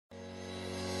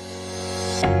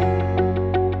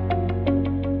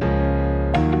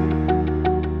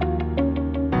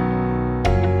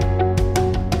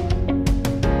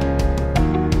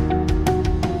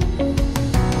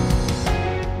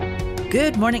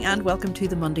morning and welcome to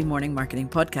the Monday Morning Marketing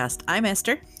Podcast. I'm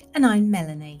Esther. And I'm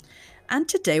Melanie. And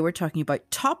today we're talking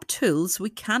about top tools we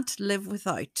can't live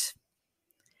without.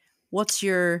 What's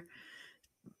your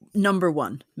number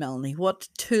one, Melanie? What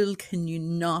tool can you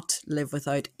not live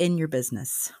without in your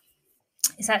business?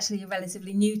 It's actually a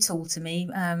relatively new tool to me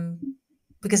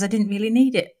because I didn't really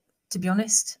need it, to be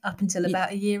honest, up until about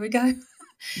a year ago.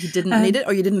 You didn't need it,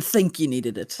 or you didn't think you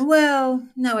needed it? Well,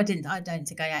 no, I didn't. I don't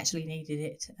think I actually needed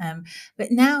it.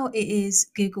 But now it is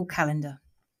Google Calendar.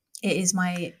 It is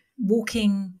my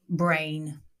walking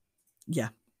brain. Yeah,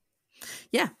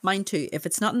 mine too. If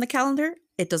it's not in the calendar,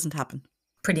 it doesn't happen.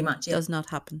 Pretty much, It does not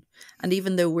happen. And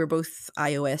even though we're both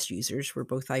iOS users, we're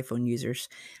both iPhone users,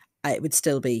 it would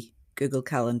still be Google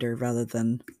Calendar rather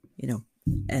than,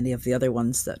 any of the other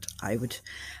ones that I would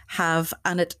have.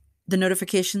 And the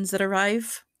notifications that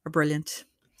arrive are brilliant.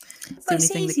 But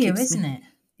it's easier, isn't it?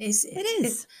 It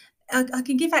is. I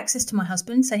can give access to my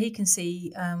husband so he can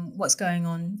see what's going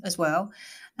on as well.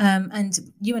 And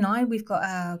you and I, we've got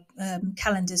our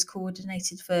calendars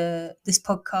coordinated for this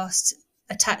podcast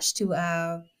attached to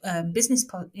our business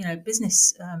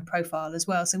profile as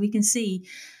well. So we can see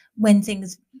when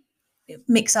things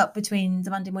mix up between the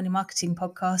Monday Morning Marketing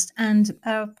Podcast and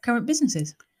our current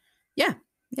businesses. Yeah.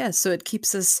 So it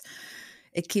keeps us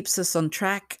on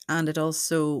track, and it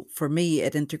also, for me,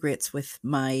 it integrates with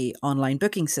my online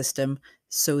booking system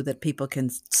so that people can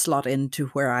slot into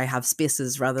where I have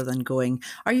spaces rather than going,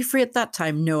 are you free at that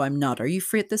time? No, I'm not. Are you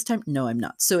free at this time? No, I'm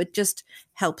not. So it just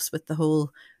helps with the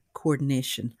whole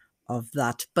coordination of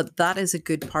that. But that is a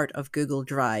good part of Google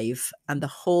Drive, and the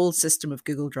whole system of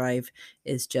Google Drive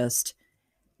is just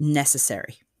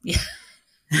necessary. Yeah.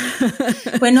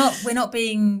 We're not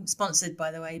being sponsored,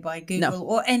 by the way, by Google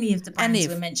or any of the brands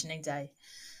we're mentioning today.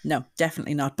 No,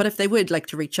 definitely not. But if they would like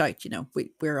to reach out,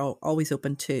 we're always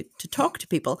open to talk to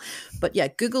people. But yeah,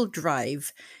 Google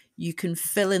Drive, you can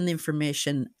fill in the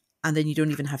information and then you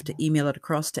don't even have to email it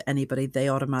across to anybody. They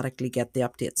automatically get the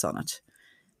updates on it.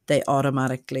 They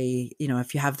automatically,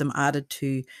 if you have them added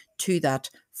to that,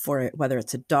 for whether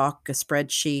it's a doc, a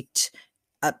spreadsheet,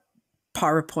 a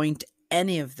PowerPoint,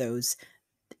 any of those,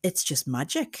 it's just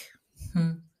magic.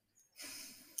 Now,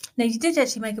 you did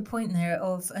actually make a point there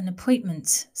of an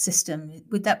appointment system.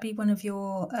 Would that be one of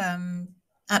your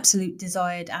absolute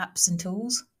desired apps and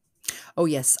tools? Oh,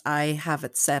 yes. I have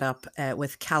it set up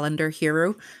with Calendar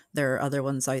Hero. There are other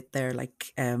ones out there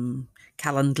like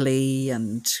Calendly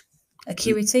and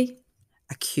Acuity.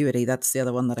 Acuity, that's the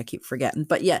other one that I keep forgetting.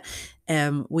 But yeah,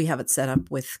 we have it set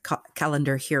up with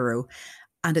Calendar Hero.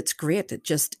 And it's great.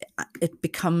 It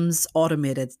becomes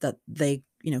automated that they,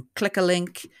 click a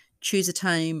link, choose a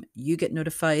time, you get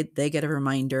notified, they get a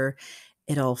reminder.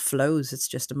 It all flows. It's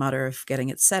just a matter of getting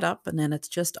it set up and then it's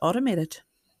just automated.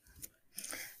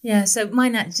 Yeah, so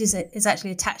mine is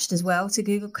actually attached as well to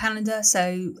Google Calendar.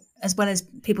 So as well as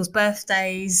people's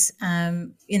birthdays,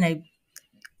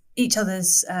 each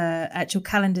other's actual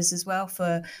calendars as well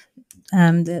for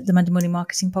the Monday Morning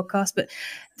Marketing Podcast. But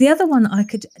the other one I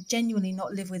could genuinely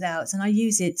not live without, and I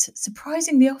use it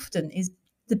surprisingly often, is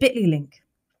the Bitly link.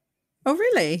 Oh,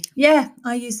 really? Yeah,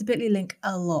 I use the Bitly link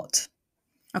a lot.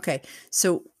 Okay,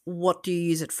 so what do you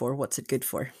use it for? What's it good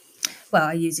for? Well,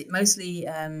 I use it mostly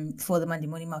for the Monday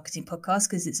Morning Marketing Podcast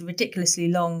because it's a ridiculously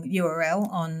long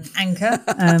URL on Anchor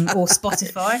or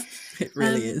Spotify. It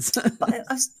really is. But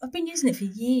I've been using it for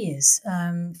years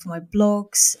for my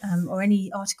blogs or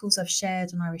any articles I've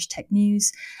shared on Irish Tech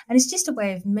News. And it's just a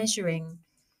way of measuring,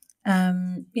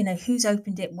 who's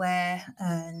opened it where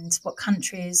and what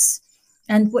countries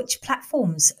and which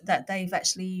platforms that they've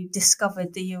actually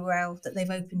discovered the URL that they've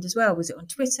opened as well. Was it on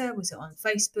Twitter? Was it on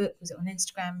Facebook? Was it on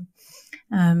Instagram?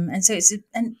 And so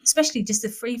and especially just the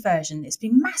free version, it's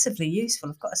been massively useful,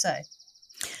 I've got to say.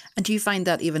 And do you find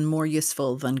that even more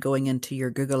useful than going into your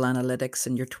Google Analytics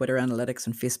and your Twitter Analytics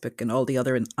and Facebook and all the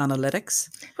other analytics?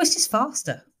 Well, it's just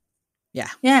faster. Yeah.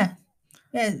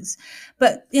 Yes.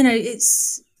 But,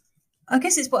 I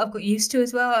guess it's what I've got used to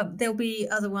as well. There'll be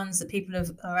other ones that people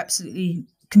are absolutely,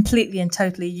 completely and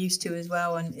totally used to as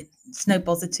well, and it's no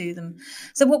bother to them.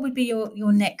 So what would be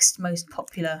your next most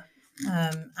popular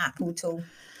app or tool?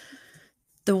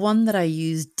 The one that I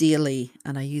use daily,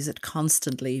 and I use it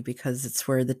constantly because it's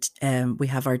where we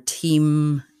have our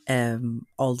team,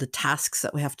 all the tasks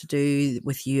that we have to do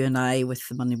with you and I, with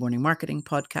the Monday Morning Marketing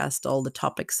Podcast, all the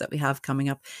topics that we have coming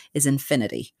up, is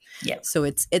Infinity. Yeah. So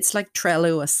it's like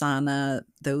Trello, Asana,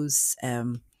 those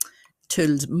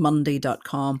tools,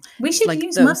 Monday.com. We should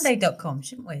use Monday.com,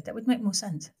 shouldn't we? That would make more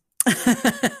sense.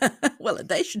 Well,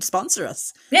 they should sponsor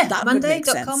us. Yeah,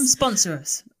 Monday.com sponsor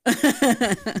us.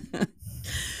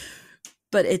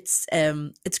 but it's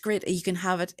great. You can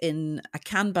have it in a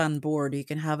Kanban board. You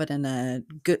can have it in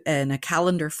a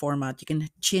calendar format. You can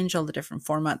change all the different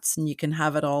formats, and you can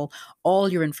have it all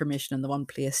your information in the one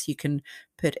place. You can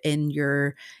put in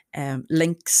your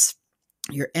links,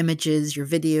 your images, your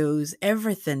videos,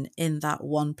 everything in that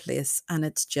one place, and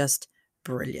it's just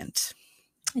brilliant.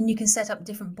 And you can set up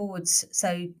different boards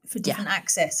so for Yeah, different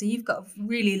access. So you've got a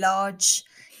really large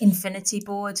infinity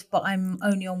board, but I'm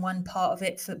only on one part of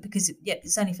it because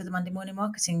it's only for the Monday Morning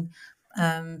Marketing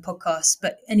podcast.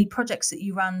 But any projects that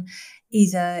you run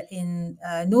either in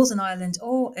Northern Ireland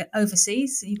or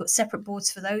overseas, you've got separate boards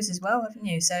for those as well, haven't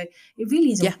you? So it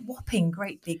really is a yeah. whopping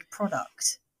great big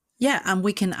product. Yeah, and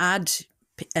we can add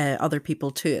other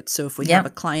people to it. So if we have a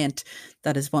Yeah. client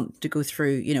that is wanting to go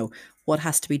through, what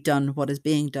has to be done, what is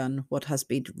being done, what has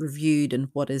been reviewed, and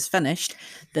what is finished,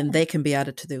 then they can be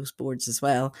added to those boards as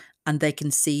well, and they can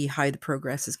see how the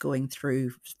progress is going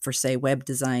through for, say, web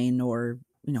design or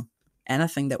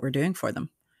anything that we're doing for them.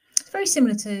 It's very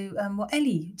similar to what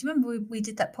Ellie. Do you remember we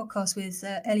did that podcast with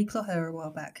Ellie Cloher a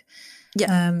while back?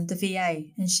 Yeah, The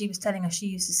VA, and she was telling us she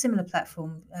used a similar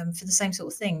platform for the same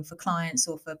sort of thing for clients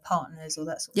or for partners or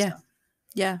that sort of yeah, stuff.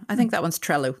 yeah. I think that one's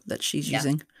Trello that she's Yeah.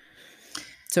 using.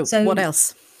 So what So,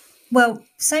 else? well,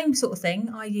 same sort of thing.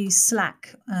 I use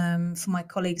Slack for my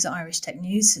colleagues at Irish Tech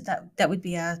News. That would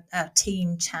be our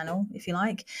team channel, if you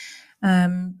like.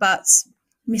 But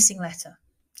Missing Letter.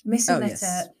 Missing Oh, Letter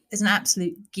yes. is an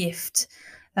absolute gift.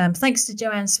 Thanks to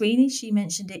Joanne Sweeney. She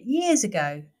mentioned it years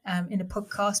ago in a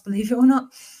podcast, believe it or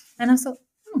not. And I thought,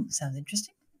 sounds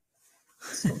interesting.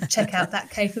 Sort of check out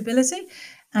that capability.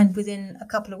 And within a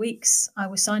couple of weeks, I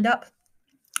was signed up.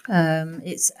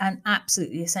 It's an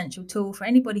absolutely essential tool for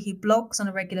anybody who blogs on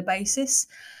a regular basis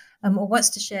or wants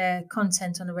to share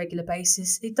content on a regular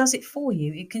basis. It does it for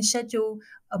you. It can schedule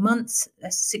a month,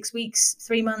 6 weeks,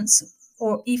 3 months,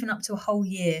 or even up to a whole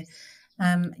year.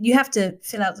 You have to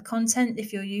fill out the content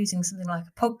if you're using something like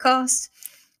a podcast.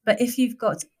 But if you've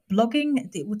got blogging,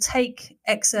 it will take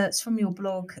excerpts from your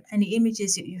blog, any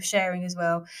images that you're sharing as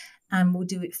well, and will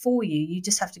do it for you. You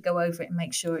just have to go over it and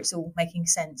make sure it's all making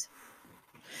sense.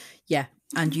 Yeah,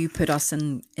 and you put us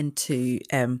into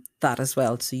that as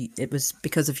well. So it was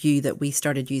because of you that we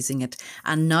started using it,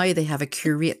 and now they have a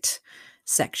curate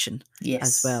section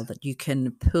as well Yes. that you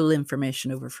can pull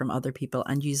information over from other people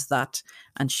and use that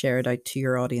and share it out to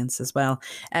your audience as well.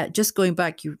 Just going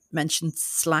back, you mentioned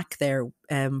Slack there.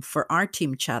 For our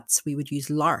team chats, we would use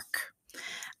Lark,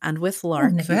 and with Oh, I've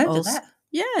Lark, never you heard of also that.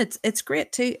 yeah, it's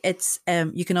great too. It's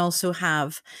you can also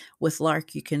have with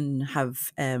Lark, you can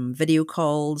have video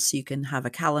calls. You can have a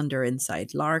calendar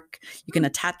inside Lark. You can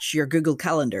attach your Google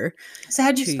Calendar So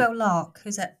how do you to spell lark?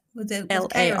 Is that with a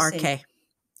K or a C? LARK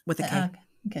with a K. Okay.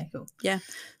 Okay, cool. Yeah,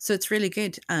 so it's really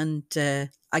good. And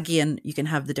again, you can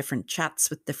have the different chats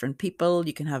with different people.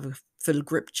 You can have a full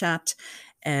group chat.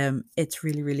 It's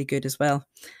really, really good as well.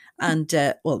 And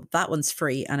well, that one's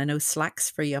free, and I know Slack's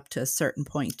free up to a certain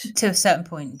point. To a certain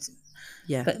point,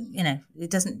 Yeah. but it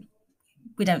doesn't.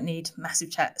 We don't need massive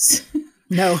chats.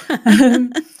 No.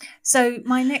 um, so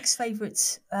my next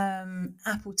favourite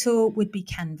Apple tool would be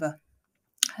Canva.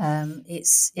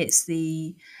 It's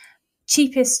the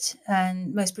cheapest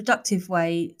and most productive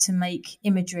way to make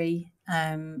imagery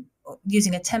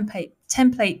using a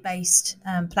template based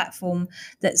platform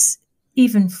that's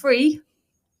even free.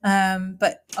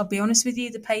 But I'll be honest with you,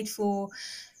 the paid for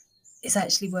is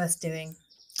actually worth doing.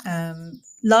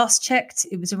 Last checked,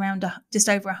 it was around just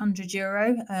over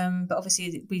 €100, but obviously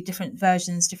it'd be different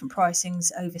versions, different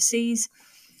pricings overseas.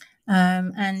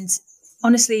 And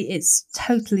honestly, it's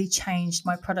totally changed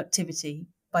my productivity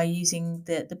by using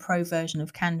the pro version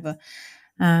of Canva.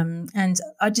 And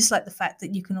I just like the fact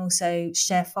that you can also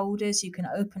share folders. You can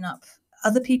open up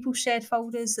other people's shared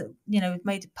folders that have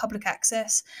made public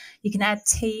access. You can add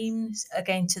teams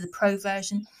again to the pro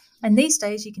version. And these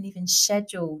days, you can even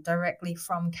schedule directly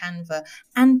from Canva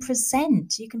and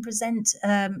present. You can present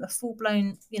a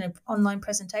full-blown, online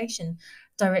presentation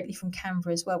directly from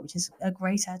Canva as well, which is a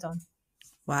great add-on.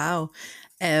 Wow.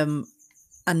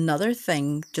 Another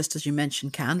thing, just as you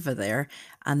mentioned Canva there,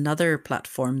 another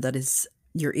platform that is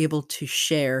you're able to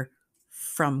share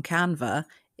from Canva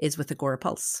is with Agora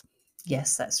Pulse.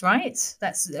 Yes, that's right.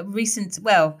 That's a recent,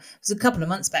 well, it was a couple of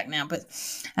months back now, but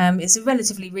it's a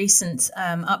relatively recent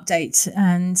update.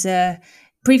 And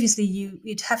previously,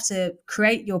 you'd have to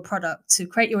create your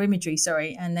imagery,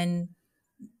 sorry, and then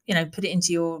put it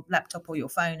into your laptop or your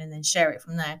phone and then share it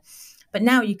from there. But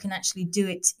now you can actually do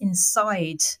it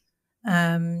inside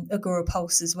Agora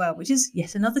Pulse as well, which is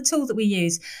yet another tool that we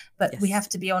use. But we Yes. have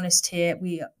to be honest here.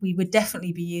 We would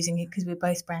definitely be using it because we're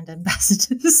both brand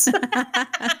ambassadors.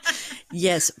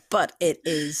 Yes, but it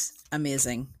is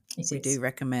amazing. It We do is.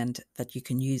 recommend that you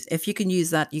can use, if you can use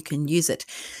that, you can use it.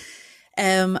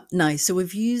 Now, so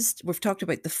we've talked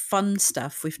about the fun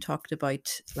stuff. We've talked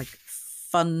about like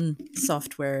fun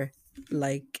software,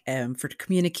 like for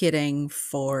communicating,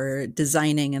 for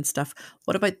designing and stuff.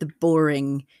 What about the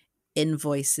boring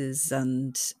invoices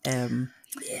and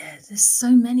Yeah, there's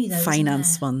so many though, isn't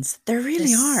finance there? ones? There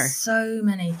really There's are. so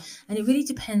many, and it really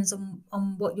depends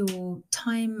on what your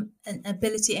time and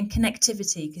ability and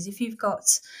connectivity. Because if you've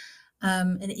got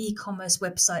an e-commerce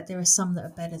website, there are some that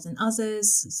are better than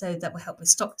others, so that will help with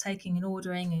stock taking and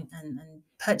ordering and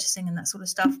purchasing and that sort of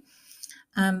stuff.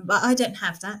 But I don't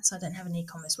have that, so I don't have an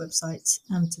e-commerce website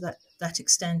to that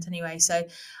extent anyway. So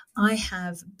I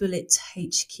have Bullet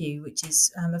HQ, which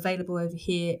is available over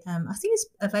here. I think it's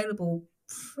available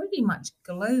pretty much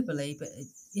globally, but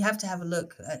you have to have a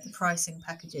look at the pricing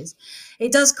packages.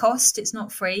 It does cost; it's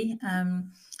not free,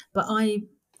 but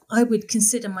I would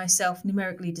consider myself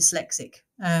numerically dyslexic,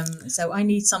 so I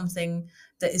need something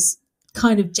that is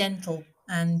kind of gentle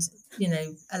and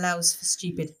allows for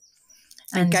stupid.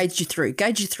 And And guide you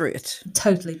through it.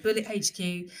 totally, Bullet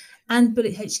HQ and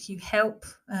Bullet HQ Help.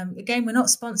 Again, we're not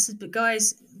sponsored, but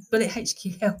guys, Bullet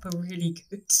HQ Help are really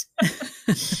good.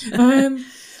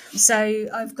 So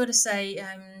I've got to say,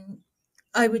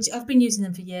 I've been using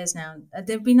them for years now.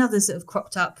 There have been others that have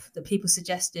cropped up that people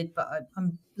suggested, but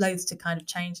I'm loath to kind of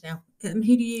change now. Who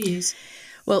do you use?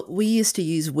 Well, we used to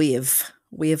use Wave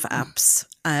apps,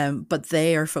 but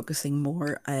they are focusing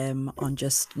more on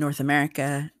just North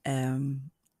America,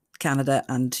 Canada,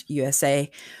 and USA.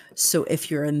 So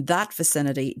if you're in that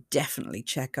vicinity, definitely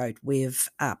check out Wave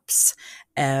apps.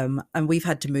 And we've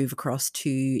had to move across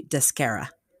to Discara.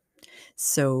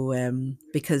 So,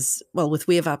 because, well, with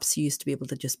Wave apps, you used to be able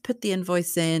to just put the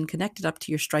invoice in, connect it up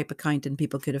to your Stripe account, and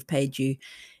people could have paid you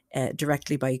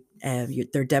directly by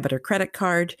their debit or credit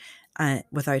card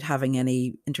without having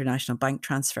any international bank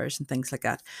transfers and things like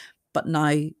that. But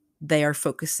now they are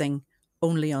focusing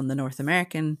only on the North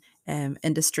American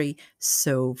industry.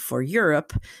 So for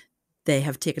Europe, they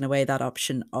have taken away that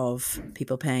option of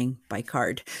people paying by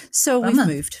card. So we've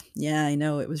Bummer. moved. Yeah, I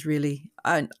know it was really,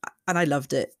 and I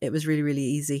loved it. It was really, really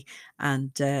easy.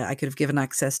 And I could have given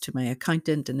access to my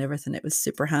accountant and everything. It was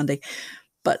super handy.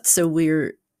 But so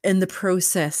we're in the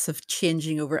process of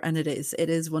changing over. And it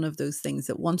is one of those things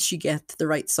that once you get the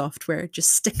right software,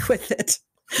 just stick with it.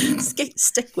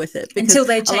 Stick with it because Until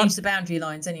they a lot, change the boundary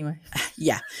lines, anyway.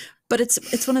 yeah. But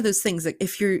it's one of those things like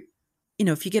if you're,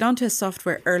 if you get onto a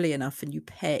software early enough and you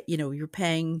pay, you're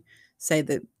paying, say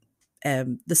the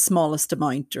smallest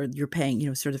amount, or you're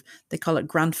paying, sort of, they call it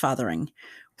grandfathering,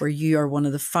 where you are one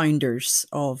of the founders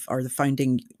of, or the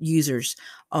founding users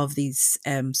of these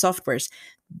softwares,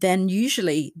 then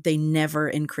usually they never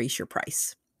increase your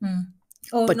price. Mm.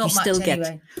 Or But you not much still get,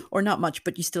 anyway. or not much,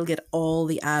 but you still get all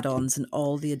the add-ons and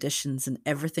all the additions and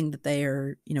everything that they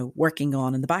are, working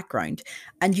on in the background.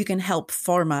 And you can help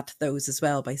format those as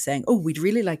well by saying, oh, we'd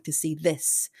really like to see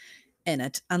this in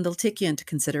it, and they'll take you into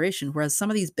consideration. Whereas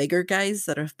some of these bigger guys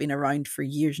that have been around for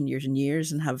years and years and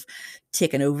years and have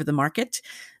taken over the market,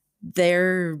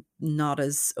 they're not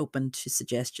as open to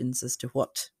suggestions as to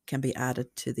what can be added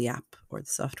to the app or the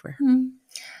software. Mm.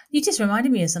 You just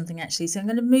reminded me of something actually. So I'm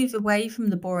going to move away from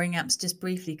the boring apps just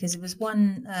briefly because it was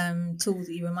one tool that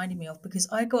you reminded me of, because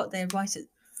I got there right at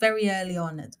very early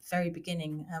on at the very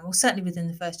beginning, or certainly within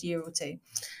the first year or two,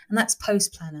 and that's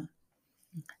Post Planner.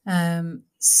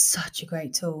 Such a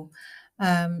great tool.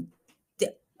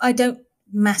 I don't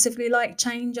massively like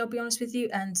change, I'll be honest with you,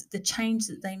 and the change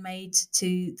that they made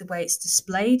to the way it's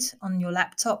displayed on your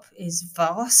laptop is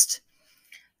vast.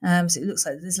 So it looks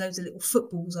like there's loads of little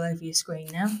footballs all over your screen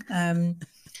now.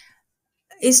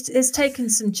 It's taken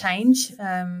some change,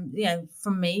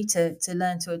 from me to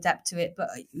learn to adapt to it, but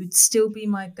it would still be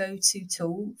my go-to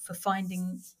tool for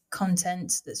finding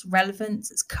content that's relevant,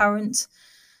 that's current,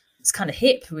 it's kind of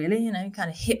hip, really, kind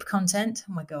of hip content.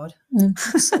 Oh my god, I'm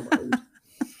so old.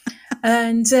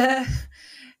 And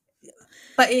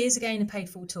but it is again a paid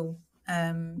for tool.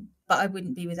 But I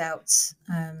wouldn't be without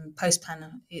Post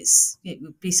Planner. It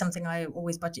would be something I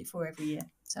always budget for every year.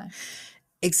 So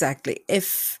Exactly.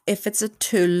 If it's a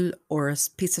tool or a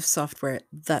piece of software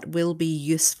that will be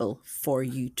useful for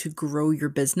you to grow your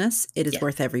business, it is yeah,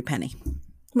 worth every penny.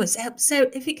 well, so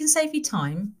if it can save you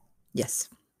time, Yes.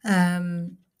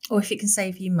 or if it can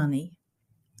save you money,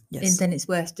 Yes. then it's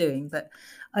worth doing. But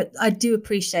I do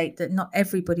appreciate that not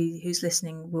everybody who's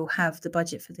listening will have the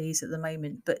budget for these at the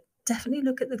moment. But definitely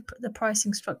look at the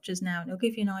pricing structures now, and it'll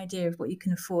give you an idea of what you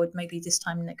can afford maybe this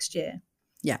time next year.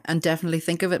 Yeah, and definitely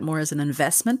think of it more as an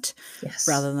investment Yes.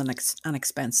 rather than an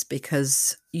expense,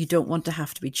 because you don't want to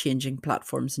have to be changing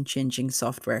platforms and changing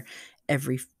software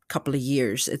every couple of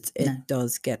years. It No.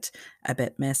 does get a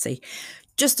bit messy.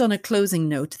 Just on a closing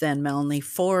note, then, Melanie,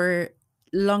 for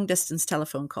long distance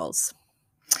telephone calls,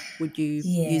 would you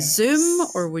use Zoom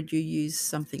or Yes. would you use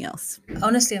something else?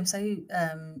 Honestly, I'm so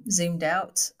zoomed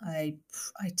out. I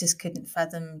just couldn't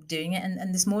fathom doing it.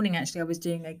 And this morning, actually, I was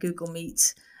doing a Google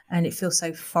Meet, and it feels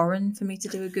so foreign for me to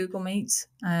do a Google Meet.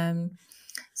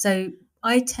 So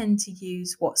I tend to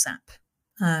use WhatsApp,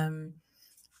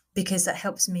 because that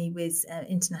helps me with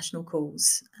international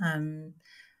calls.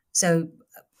 So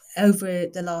over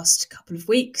the last couple of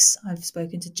weeks, I've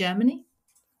spoken to Germany.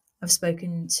 I've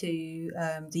spoken to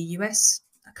the US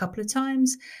a couple of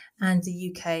times, and the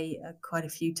UK quite a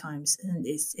few times, and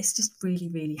it's just really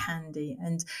really handy.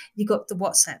 And you got the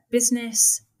WhatsApp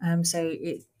Business, so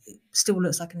it still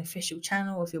looks like an official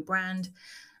channel of your brand,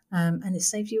 and it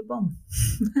saves you a bomb.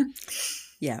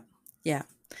 Yeah, yeah.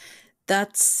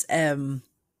 That's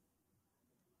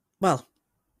well,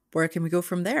 where can we go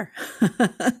from there?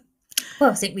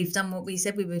 Well, I think we've done what we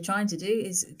said we were trying to do,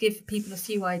 is give people a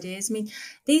few ideas. I mean,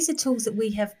 these are tools that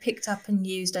we have picked up and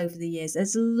used over the years.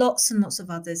 There's lots and lots of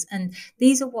others, and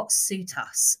these are what suit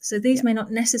us. So these Yeah, may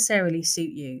not necessarily suit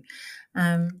you,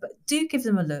 but do give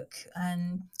them a look.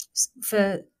 And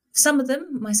for some of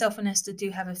them, myself and Esther do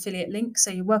have affiliate links,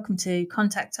 so you're welcome to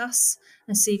contact us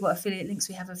and see what affiliate links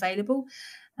we have available.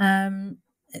 Um,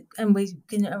 and we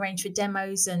can arrange for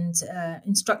demos and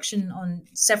instruction on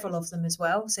several of them as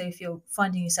well. So if you're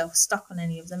finding yourself stuck on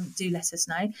any of them, do let us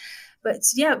know. But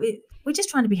yeah, we're just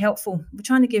trying to be helpful. We're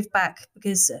trying to give back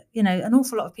because, an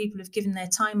awful lot of people have given their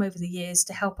time over the years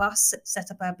to help us set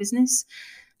up our business.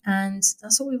 And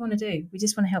that's all we want to do. We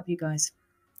just want to help you guys.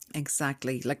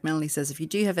 exactly. Like Melanie says, if you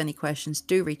do have any questions,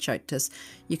 do reach out to us.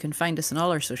 You can find us on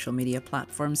all our social media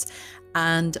platforms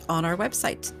and on our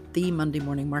website,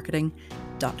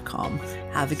 themondaymorningmarketing.com.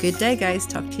 Have a good day, guys.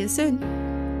 Talk to you soon.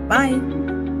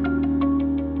 Bye.